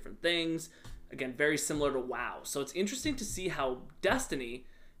go do different things. Again, very similar to WoW. So it's interesting to see how Destiny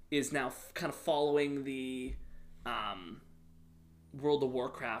is now kind of following the World of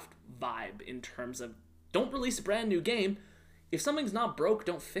Warcraft vibe in terms of, don't release a brand new game. If something's not broke,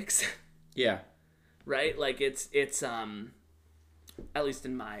 don't fix it. Yeah. Right? Like, it's at least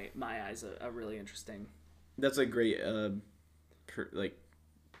in my eyes, a really interesting... That's a great,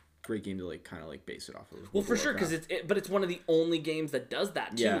 great game to like kind of like base it off of. Well, for sure, because it's one of the only games that does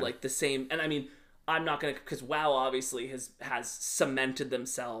that too. Yeah. Like the same, and I mean, I'm not gonna, because WoW obviously has cemented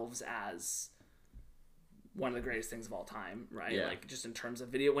themselves as one of the greatest things of all time, right? Yeah. Like, just in terms of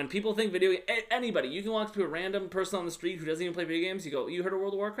video, when people think video, anybody, you can walk up to a random person on the street who doesn't even play video games, you go, you heard of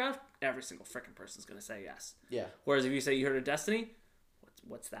World of Warcraft? Every single freaking person's gonna say yes. Yeah. Whereas if you say you heard of Destiny,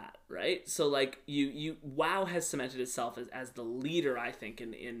 what's that, right? So like you WoW has cemented itself as the leader, I think,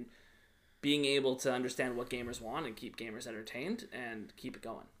 in being able to understand what gamers want and keep gamers entertained and keep it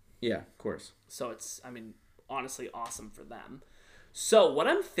going. Yeah, of course. So it's, I mean, honestly awesome for them. So what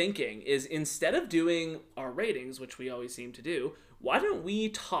I'm thinking is, instead of doing our ratings, which we always seem to do, why don't we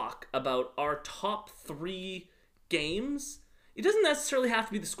talk about our top 3 games? It doesn't necessarily have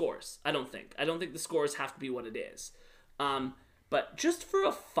to be the scores, I don't think. I don't think the scores have to be what it is. But just for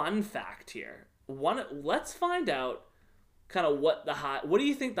a fun fact here, let's find out kind of what do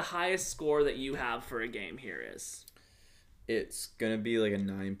you think the highest score that you have for a game here is? It's gonna be like a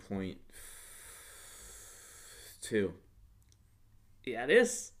 9.2. Yeah, it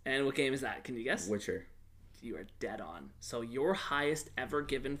is. And what game is that? Can you guess? Witcher. You are dead on. So your highest ever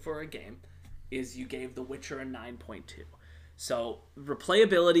given for a game is you gave The Witcher a 9.2. So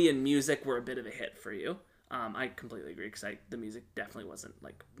replayability and music were a bit of a hit for you. I completely agree because the music definitely wasn't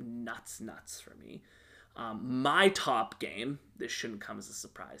like nuts for me. My top game, this shouldn't come as a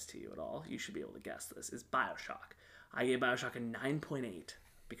surprise to you at all. You should be able to guess this, is BioShock. I gave BioShock a 9.8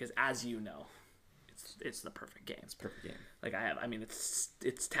 because, as you know, it's the perfect game. It's a perfect game. Like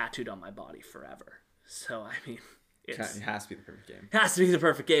it's tattooed on my body forever. So I mean, It has to be the perfect game. Has to be the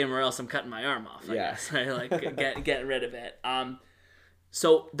perfect game, or else I'm cutting my arm off. I Yeah. guess. I like getting rid of it.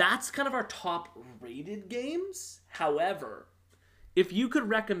 So that's kind of our top rated games. However, if you could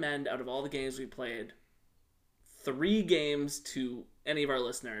recommend out of all the games we played, 3 games to any of our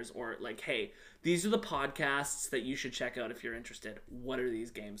listeners, or like, hey, these are the podcasts that you should check out if you're interested. What are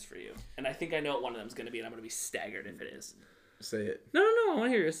these games for you? And I think I know what one of them is going to be, and I'm going to be staggered if it is. Say it. No. I want to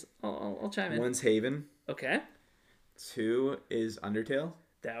hear yours. I'll chime in. One's Haven. Okay. 2 is Undertale.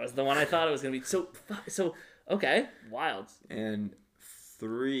 That was the one I thought it was going to be. So okay. Wild. And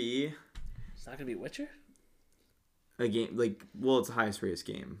 3, It's not going to be Witcher? a game like, well, it's the highest rated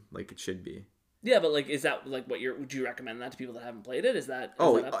game, like it should be. Yeah, but like, is that like would you recommend that to people that haven't played it? Is that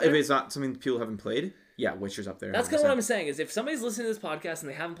If it's not something people haven't played, yeah, Witcher's up there. That's kind of what I'm saying. Is if somebody's listening to this podcast and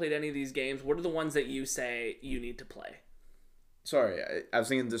they haven't played any of these games, what are the ones that you say you need to play? Sorry, I was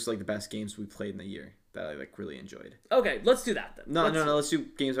thinking just like the best games we played in the year that I like really enjoyed. Okay, let's do that then. No. Let's do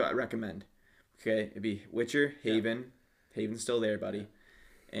games that I recommend. Okay, it'd be Witcher, Haven. Yeah. Haven's still there, buddy,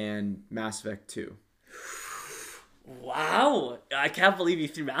 and Mass Effect 2. Wow, I can't believe you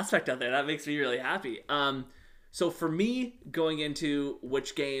threw Mass Effect out there. That makes me really happy. So for me, going into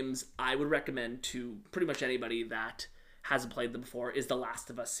which games I would recommend to pretty much anybody that hasn't played them before is the Last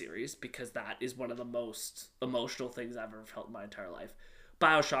of Us series, because that is one of the most emotional things I've ever felt in my entire life.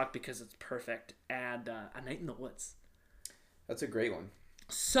 BioShock, because it's perfect, and A Night in the Woods. That's a great one.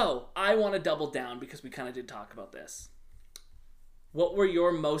 So I want to double down because we kind of did talk about this. What were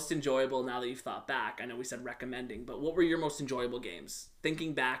your most enjoyable, now that you've thought back? I know we said recommending, but what were your most enjoyable games?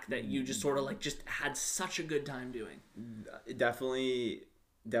 Thinking back that you just sort of like just had such a good time doing. Definitely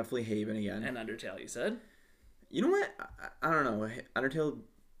Haven again. And Undertale, you said? You know what? I don't know.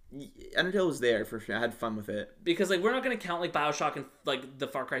 Undertale was there for sure. I had fun with it. Because like we're not going to count like BioShock and like the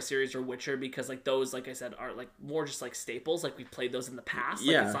Far Cry series or Witcher, because like those, like I said, are like more just like staples. Like we've played those in the past.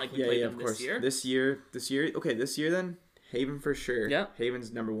 Like, it's not like we played them this year. This year. Okay, this year then. Haven for sure. Yeah.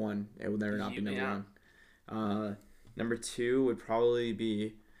 Haven's number 1. It will never not be number 1. Number 2 would probably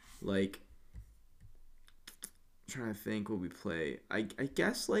be like, I'm trying to think what we play. I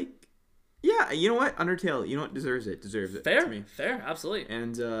guess like, yeah, you know what? Undertale. You know what? Deserves it. Fair. To me. Fair. Absolutely.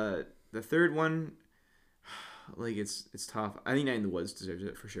 And the third one, like it's tough. I think Night in the Woods deserves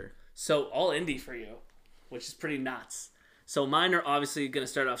it for sure. So all indie for you, which is pretty nuts. So mine are obviously going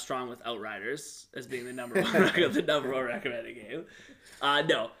to start off strong with Outriders as being the number one recommended game.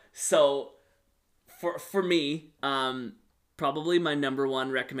 No. So for me, probably my number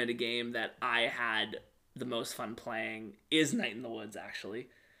 1 recommended game that I had the most fun playing is Night in the Woods, actually.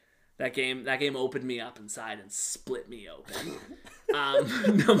 That game opened me up inside and split me open.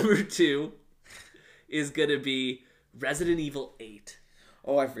 Number 2 is going to be Resident Evil 8.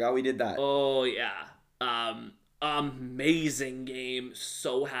 Oh, I forgot we did that. Oh, yeah. Amazing game.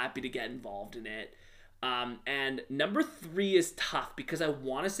 So happy to get involved in it. And number 3 is tough because I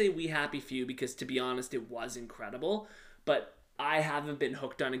want to say We Happy Few because, to be honest, it was incredible. But I haven't been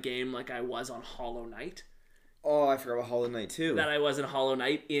hooked on a game like I was on Hollow Knight. Oh, I forgot about Hollow Knight too. That I was in Hollow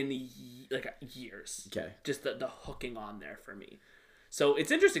Knight in years. Okay. Just the hooking on there for me. So it's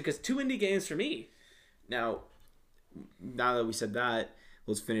interesting because 2 indie games for me. Now that we said that,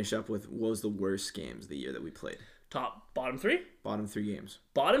 let's finish up with what was the worst games of the year that we played. Bottom 3? Bottom 3 games.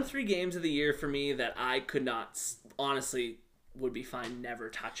 Bottom 3 games of the year for me that I could not, honestly, would be fine never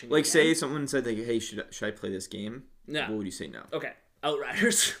touching. Like, again. say someone said, like, hey, should I play this game? Yeah. What would you say no? Okay.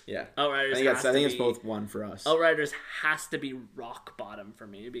 Outriders. Yeah. Outriders. I think it's both 1 for us. Outriders has to be rock bottom for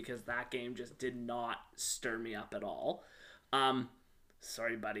me because that game just did not stir me up at all.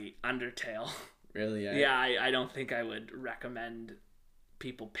 Sorry, buddy. Undertale. Really? Yeah, I don't think I would recommend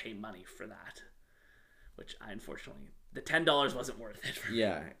people pay money for that. Which I unfortunately, the $10 wasn't worth it for me.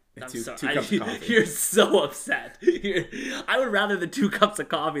 Yeah. I'm two sorry. cups of coffee. You're so upset. I would rather the 2 cups of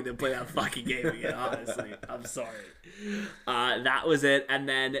coffee than play that fucking game again, honestly. I'm sorry. That was it. And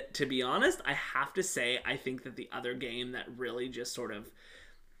then, to be honest, I have to say, I think that the other game that really just sort of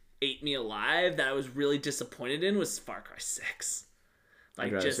ate me alive that I was really disappointed in was Far Cry 6. I'd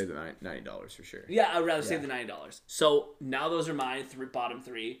Like, rather just say the $90 for sure. yeah, I'd rather save the $90. So now those are my bottom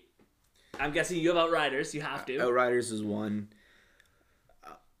three. I'm guessing you have Outriders. You have to. Outriders is one.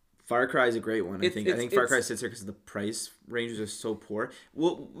 Far Cry is a great one. I think Far Cry sits there because the price ranges are so poor.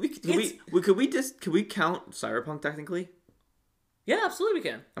 Well, could we count Cyberpunk technically? Yeah, absolutely we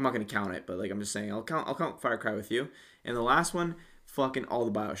can. I'm not gonna count it, but like I'm just saying, I'll count Far Cry with you. And the last one, fucking all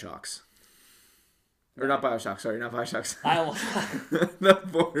the BioShocks. Or not BioShock, sorry, not BioShocks. The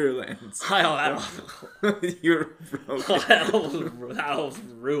Borderlands. You're broken. That almost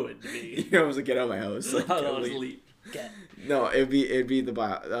ruined me. You almost get out of my house. Like, no, it'd be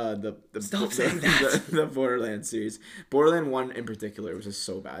the Stop saying that. The Borderlands series. Borderlands 1 in particular was just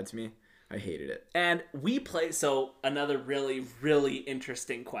so bad to me. I hated it. And we play, so another really, really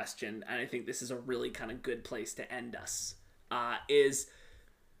interesting question, and I think this is a really kind of good place to end us, is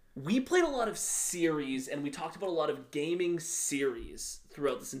we played a lot of series, and we talked about a lot of gaming series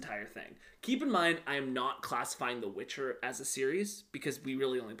throughout this entire thing. Keep in mind, I am not classifying The Witcher as a series, because we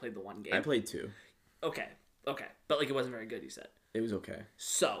really only played the one game. I played 2. Okay. But like it wasn't very good, you said. It was okay.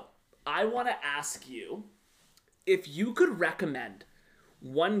 So, I want to ask you, if you could recommend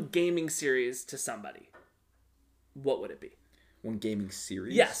one gaming series to somebody, what would it be? One gaming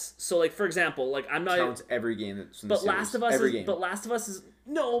series? Yes. So, like, for example, like, I'm not... Counts every game that's in the series. Last of Us is...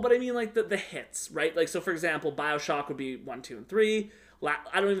 No, but I mean, like, the hits, right? Like, so, for example, BioShock would be 1, 2, and 3. I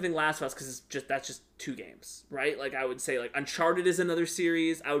don't even think Last of Us, because that's just 2 games, right? Like, I would say, like, Uncharted is another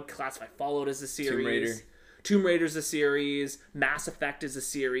series. I would classify Fallout as a series. Tomb Raider's a series. Mass Effect is a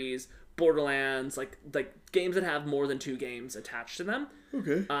series. Borderlands, like games that have more than 2 games attached to them.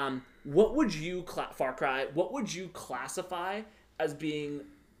 Okay. What would you Far Cry? What would you classify as being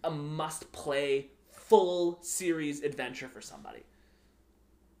a must-play full series adventure for somebody?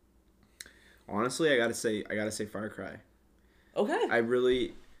 Honestly, I gotta say Far Cry. Okay. I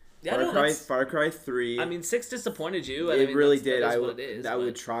really. Yeah, Far Cry 3. I mean, 6 disappointed you. It really did. I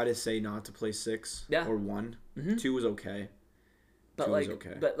would try to say not to play 6 or 1. Mm-hmm. 2 was okay. But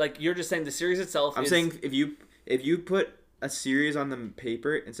like you're just saying the series itself. I'm saying if you put a series on the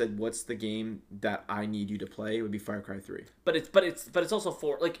paper and said what's the game that I need you to play, it would be Far Cry 3. But it's also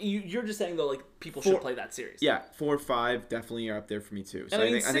 4. Like you're just saying though, like people should play that series. Yeah, 4, 5 definitely are up there for me too. So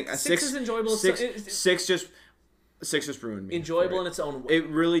I think 6 is enjoyable. 6 just ruined me. Enjoyable in its own way. It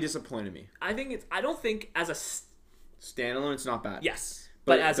really disappointed me. I don't think as a standalone it's not bad. Yes,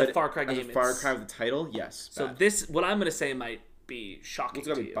 but as a Far Cry game, as a Far Cry with the title, yes. So bad. What I'm gonna say might be shocking. It's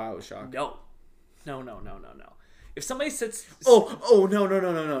gonna to be you. BioShock. No. If somebody sits, no.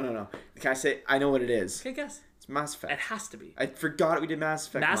 Can I say I know what it is? Okay, guess. It's Mass Effect. It has to be. I forgot we did Mass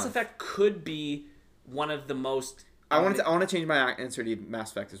Effect. Mass Effect could be one of the most. I want to change my answer to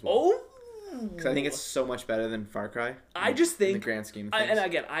Mass Effect as well. Oh. Because I think it's so much better than Far Cry. I just think in the grand scheme of things. And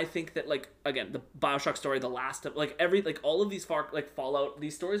again, I think that the BioShock story, the last of all of these Fallout,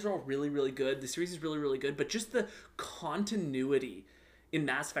 these stories are all really, really good. The series is really, really good, but just the continuity in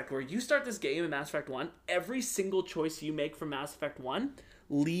Mass Effect, where you start this game in Mass Effect 1, every single choice you make from Mass Effect 1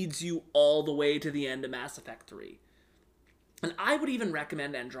 leads you all the way to the end of Mass Effect 3. And I would even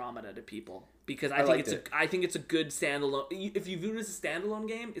recommend Andromeda to people because I think it's a good standalone. If you view it as a standalone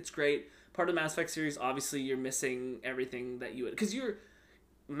game, it's great. Part of the Mass Effect series, obviously, you're missing everything that you would... Because you're...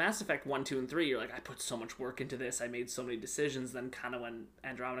 Mass Effect 1, 2, and 3, you're like, I put so much work into this, I made so many decisions, then kind of when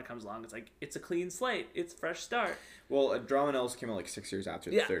Andromeda comes along, it's like, it's a clean slate, it's a fresh start. Well, Andromeda also came out like 6 years after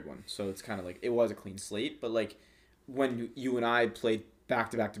the third one, so it's kind of like, it was a clean slate, but like, when you and I played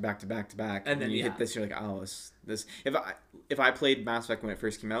back to back, and then you hit this, you're like, oh, this... If I played Mass Effect when it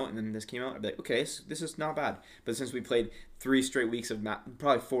first came out, and then this came out, I'd be like, okay, so this is not bad. But since we played 3 straight weeks of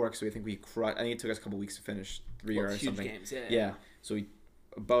probably 4, because I think I think it took us a couple weeks to finish 3 or something. Games, yeah. So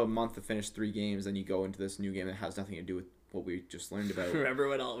about a month to finish 3 games, then you go into this new game that has nothing to do with what we just learned about. Remember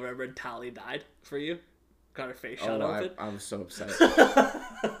when Tali died for you? Got her face shot open? I was so upset.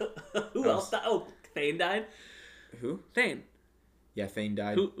 Who else died? Oh, Thane died? Who? Thane. Yeah, Thane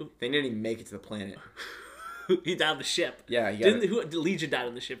died. Thane didn't even make it to the planet. He died on the ship. Yeah, Legion died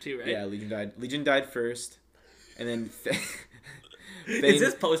on the ship too, right? Yeah, Legion died. Legion died first, and then Thane, is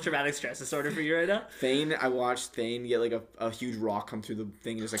this post-traumatic stress disorder for you right now? Thane, I watched Thane get like a huge rock come through the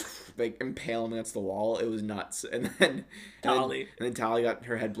thing and just like impale him against the wall. It was nuts. And then Tali got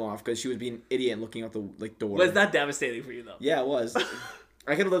her head blown off because she was being an idiot and looking out the door. Was that devastating for you though? Yeah, it was.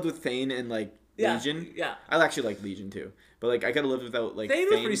 I could have lived with Thane and Legion. Yeah, I actually like Legion too, but I could have lived without Thane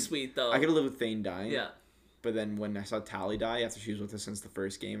was pretty sweet though. I could have lived with Thane dying. Yeah. But then when I saw Tali die after she was with us since the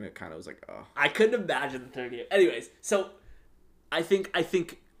first game, it kind of was like, oh. I couldn't imagine the third game. Anyways, so I think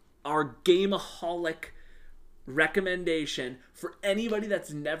our Gameaholic recommendation for anybody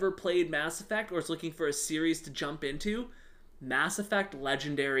that's never played Mass Effect or is looking for a series to jump into. Mass Effect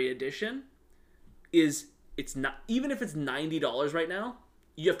Legendary Edition it's not, even if it's $90 right now,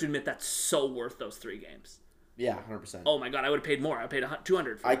 you have to admit that's so worth those 3 games. Yeah, 100%. Oh my god, I would have paid more. I paid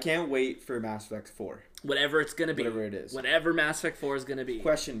 $200 for I can't wait for Mass Effect 4. whatever it's gonna be. Whatever it is. Whatever Mass Effect 4 is gonna be.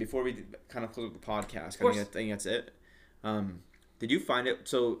 Question before we kind of close the podcast. I think that's it. Did you find it?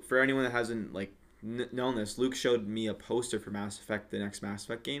 So for anyone that hasn't like known this, Luke showed me a poster for Mass Effect, the next Mass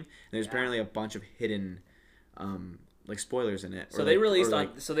Effect game. And there's apparently a bunch of hidden like spoilers in it. So they released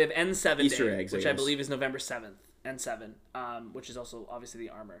so they have N7 Easter Day, eggs, which I believe is November 7th. N7, which is also obviously the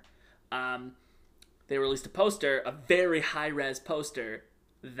armor. They released a poster, a very high-res poster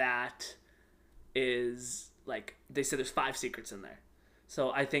that is like, they said there's 5 secrets in there.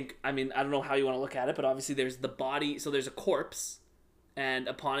 So I don't know how you want to look at it, but obviously there's the body. So there's a corpse, and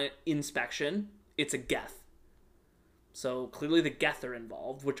upon inspection, it's a Geth. So clearly the Geth are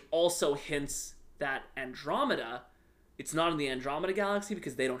involved, which also hints that Andromeda, it's not in the Andromeda galaxy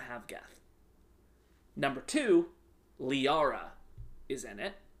because they don't have Geth. Number 2, Liara is in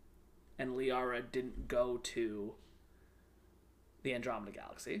it, and Liara didn't go to the Andromeda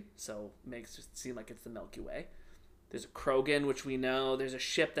galaxy, so makes it seem like it's the Milky Way. There's a Krogan, which we know. There's a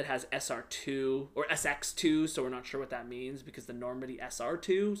ship that has SR2 or SX2, so we're not sure what that means because the Normandy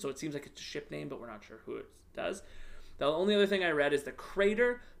SR2, so it seems like it's a ship name, but we're not sure who it does. The only other thing I read is the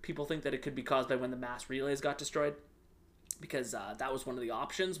crater. People think that it could be caused by when the mass relays got destroyed, because that was one of the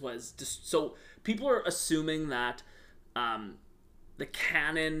options. So people are assuming that the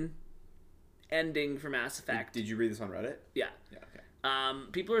canon ending for Mass Effect. Did you read this on Reddit? Yeah. Yeah.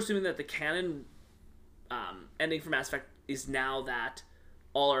 Okay. People are assuming that the canon ending for Mass Effect is now that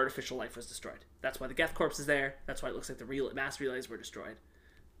all artificial life was destroyed. That's why the Geth corpse is there. That's why it looks like the mass relays were destroyed.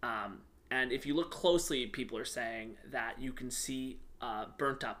 And if you look closely, people are saying that you can see a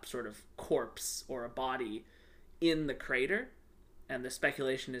burnt up sort of corpse or a body in the crater, and the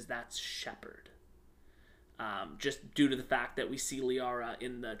speculation is that's Shepard. Just due to the fact that we see Liara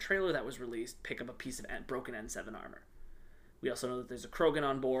in the trailer that was released pick up a piece of broken N7 armor. We also know that there's a Krogan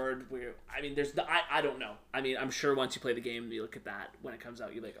on board. I don't know. I mean, I'm sure once you play the game, you look at that when it comes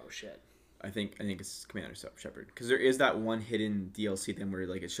out, you're like, oh shit. I think it's Commander Shepard, because there is that one hidden DLC thing where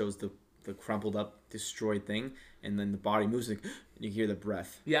like it shows the crumpled up, destroyed thing, and then the body moves, like, and you hear the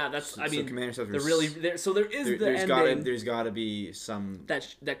breath. Yeah, that's. So, I mean, Commander Shepard. There's got to be some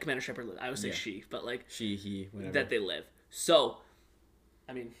that Commander Shepard lives. I would say she, but like he, whatever. That they live. So,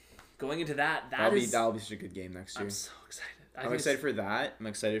 I mean, going into that'll be such a good game next year. I'm so excited. I'm excited for that. I'm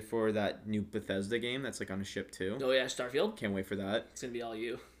excited for that new Bethesda game that's like on a ship too. Oh yeah, Starfield. Can't wait for that. It's gonna be all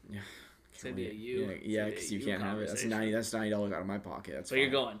you. Yeah. It's gonna be a you. Yeah, because you can't have it. That's $90 out of my pocket. That's. So you're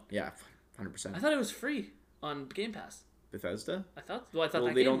going. Yeah, 100%. I thought it was free on Game Pass. Bethesda? I thought that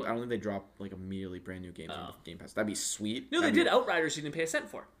they game don't. I don't think they drop like immediately brand new games on Game Pass. That'd be sweet. No, they did Outriders. You didn't pay a cent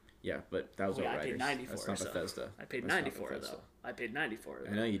for. Yeah, but that was Outriders. I paid 90 for That's it. not Bethesda. I paid 90 for it though. I paid 90 for it.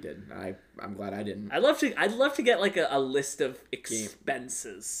 I know you did. I'm glad I didn't. I'd love to get like a list of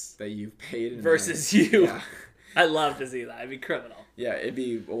expenses that you've paid versus you. Yeah. I'd love to see that. It'd be criminal. Yeah, it'd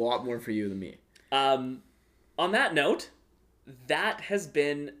be a lot more for you than me. On that note, that has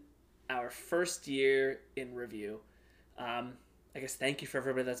been our first year in review. I guess thank you for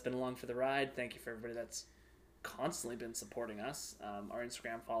everybody that's been along for the ride. Thank you for everybody that's constantly been supporting us. Our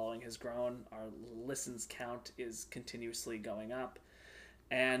Instagram following has grown. Our listens count is continuously going up.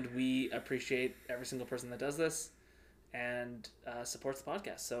 And we appreciate every single person that does this and supports the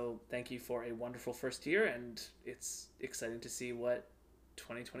podcast. So thank you for a wonderful first year, and it's exciting to see what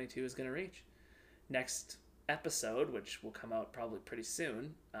 2022 is going to reach. Next episode, which will come out probably pretty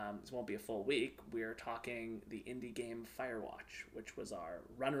soon, this won't be a full week, we're talking the indie game Firewatch, which was our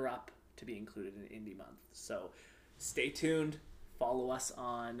runner-up to be included in Indie Month. So stay tuned, follow us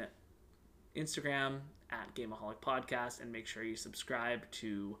on Instagram at Gameaholic Podcast, and make sure you subscribe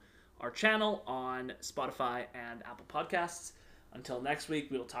to our channel on Spotify and Apple Podcasts. Until next week,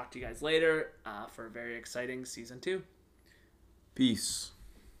 we'll talk to you guys later for a very exciting Season 2. Peace.